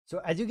So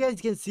as you guys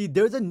can see,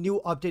 there's a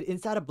new update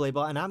inside of Blade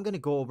Ball, and I'm gonna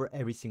go over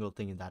every single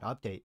thing in that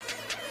update.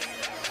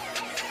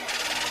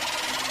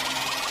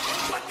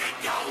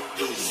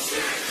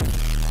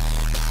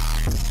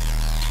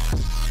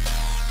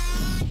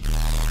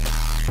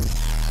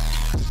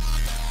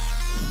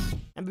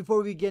 And before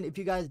we begin, if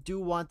you guys do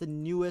want the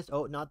newest,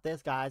 oh, not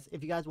this, guys.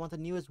 If you guys want the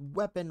newest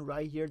weapon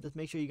right here, just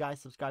make sure you guys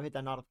subscribe, hit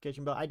that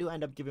notification bell. I do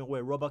end up giving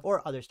away Robux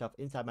or other stuff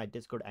inside my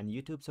Discord and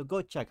YouTube, so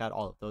go check out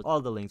all of those. All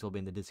the links will be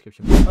in the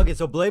description. Okay,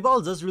 so Blade Ball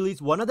just released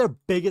one of their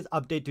biggest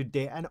update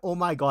today, and oh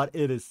my god,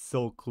 it is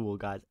so cool,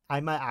 guys. I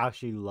might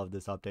actually love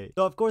this update.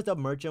 So of course the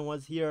merchant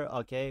was here.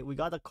 Okay, we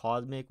got the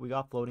cosmic, we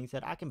got floating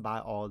set. I can buy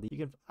all these. You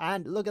can,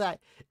 and look at that,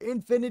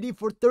 infinity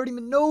for 30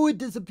 minutes. No, it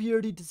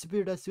disappeared. It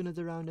disappeared as soon as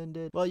the round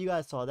ended. Well, you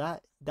guys saw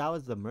that. That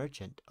was the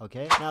merchant.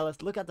 Okay, now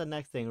let's look at the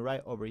next thing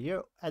right over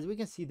here. As we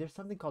can see, there's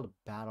something called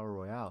a battle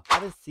royale. I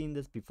haven't seen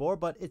this before,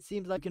 but it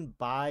seems like you can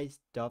buy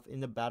stuff in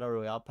the battle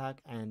royale pack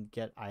and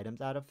get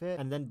items out of it,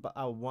 and then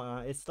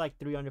it's like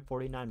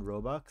 349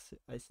 Robux.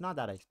 It's not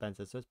that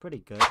expensive, so it's pretty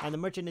good. And the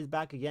merchant is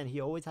back again. He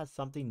always has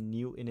something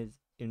new in his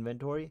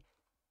inventory.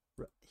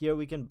 Here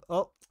we can,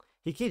 oh,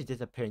 he keeps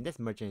disappearing. This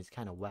merchant is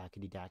kind of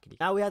wackety dackety.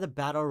 Now we have the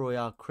battle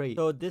royale crate.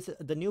 So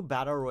the new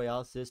battle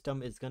royale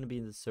system is going to be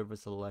in the server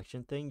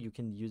selection thing. You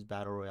can use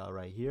battle royale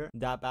right here.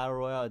 That battle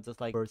royale is just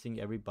like bursting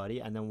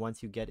everybody, and then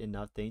once you get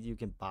enough things, you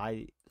can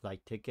buy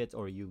like tickets,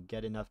 or you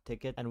get enough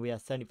tickets. And we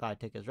have 75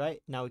 tickets.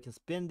 Right now we can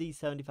spin these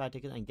 75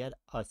 tickets and get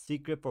a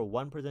secret for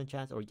 1%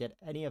 chance, or get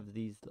any of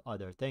these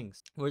other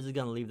things. We're just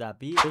gonna leave that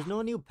be. There's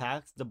no new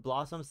packs. The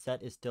blossom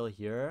set is still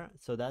here,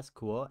 so that's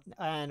cool.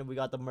 And we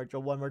got the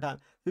merchant one more time.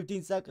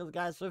 15 seconds,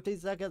 guys. 15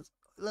 seconds.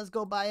 Let's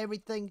go buy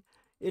everything.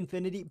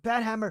 Infinity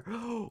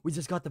banhammer. We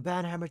just got the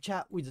banhammer,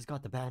 chat. We just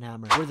got the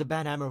banhammer. Where's the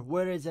banhammer?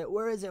 Where is it?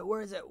 Where is it?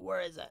 Where is it?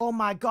 Where is it? Oh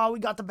my god, we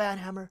got the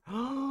banhammer.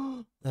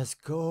 Let's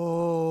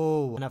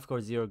go. And of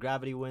course, zero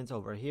gravity wins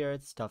over here,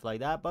 stuff like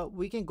that. But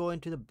we can go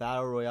into the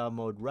battle royale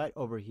mode right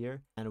over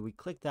here, and we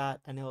click that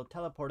and it'll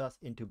teleport us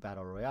into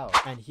battle royale.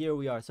 And here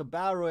we are. So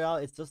battle royale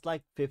is just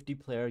like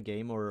 50-player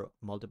game or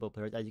multiple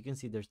players. As you can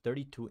see, there's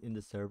 32 in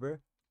the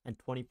server and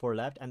 24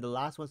 left, and the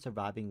last one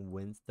surviving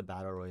wins the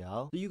battle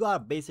royale. So you gotta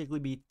basically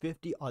beat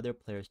 50 other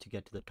players to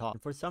get to the top.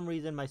 And for some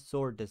reason my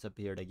sword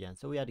disappeared again,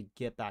 so we had to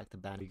get back the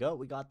ban.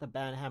 We got the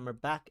banhammer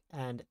back,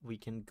 and we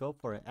can go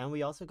for it. And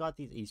we also got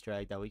these Easter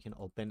eggs that we can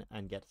open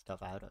and get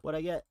stuff out of. What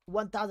I get?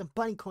 1000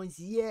 bunny coins.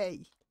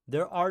 Yay!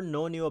 There are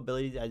no new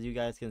abilities. As you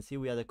guys can see,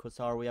 we have the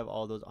Kusar, we have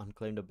all those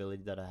unclaimed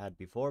abilities that I had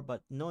before,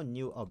 but no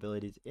new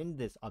abilities in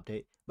this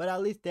update. But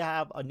at least they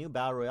have a new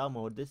battle royale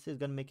mode. This is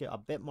gonna make it a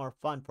bit more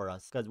fun for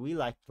us, because we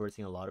like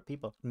versing a lot of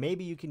people.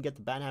 Maybe you can get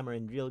the banhammer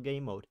in real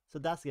game mode, so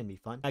that's gonna be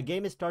fun. Our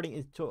game is starting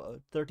in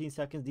 13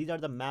 seconds. These are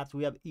the maps.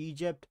 We have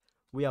Egypt,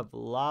 we have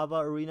Lava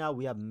Arena,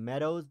 we have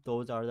Meadows.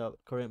 Those are the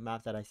current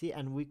maps that I see,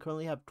 and we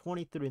currently have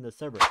 23 in the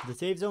server. The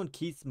safe zone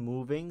keeps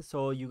moving,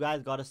 so you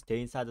guys gotta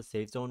stay inside the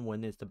safe zone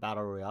when it's the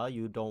battle royale.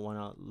 You don't want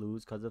to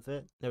lose because of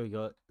it. There we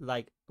go.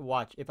 Like,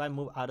 watch, if I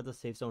move out of the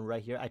safe zone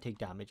right here, I take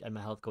damage and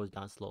my health goes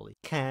down slowly.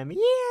 Come here.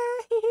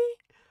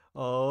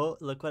 Oh,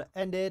 look what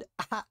ended.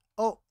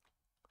 Oh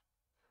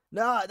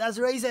no, that's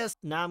racist.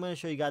 Now I'm gonna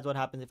show you guys what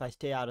happens if I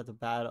stay out of the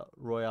battle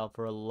royale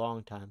for a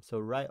long time. So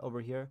right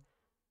over here,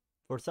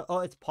 oh,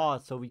 it's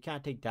paused, so we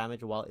can't take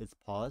damage while it's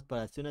paused,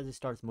 but as soon as it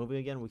starts moving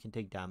again, we can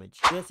take damage.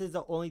 This is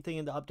the only thing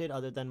in the update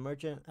other than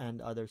merchant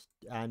and others,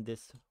 and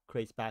this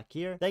crates back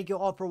here. Thank you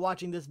all for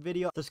watching this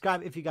video.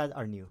 Subscribe if you guys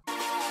are new.